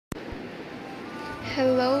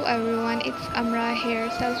Hello everyone, it's Amra here,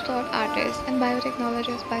 self-taught artist and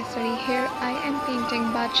biotechnologist by study. Here I am painting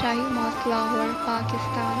Badshahi Mosque, Lahore,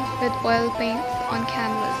 Pakistan with oil paints on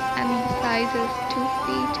canvas, and the size is 2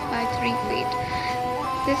 feet by 3 feet.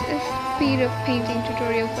 This is speed of painting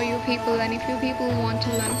tutorial for you people, and if you people want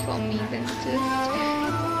to learn from me, then just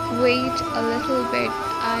wait a little bit.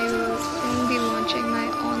 I will soon be launching my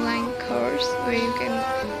online course where you can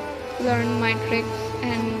learn my tricks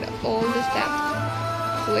and all the steps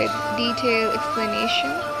with detailed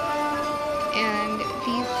explanation. And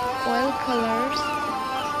these oil colors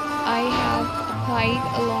I have applied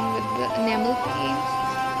along with the enamel paints.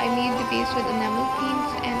 I made the base with enamel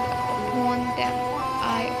paints, and upon them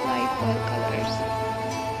I applied oil colors.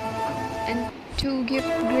 And to give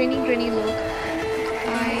grainy look,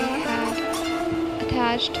 I had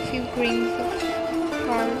attached a few grains of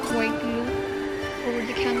hard white glue over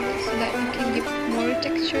the canvas so that you can give more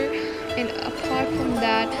texture. And apart from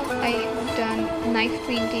that, I have done knife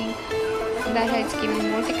painting that has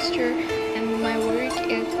given more texture, and my work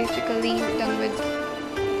is basically done with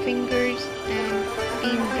fingers and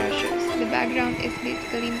paint brushes. The background is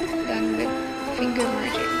basically done with finger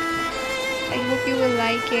merging. I hope you will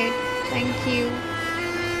like it. Thank you.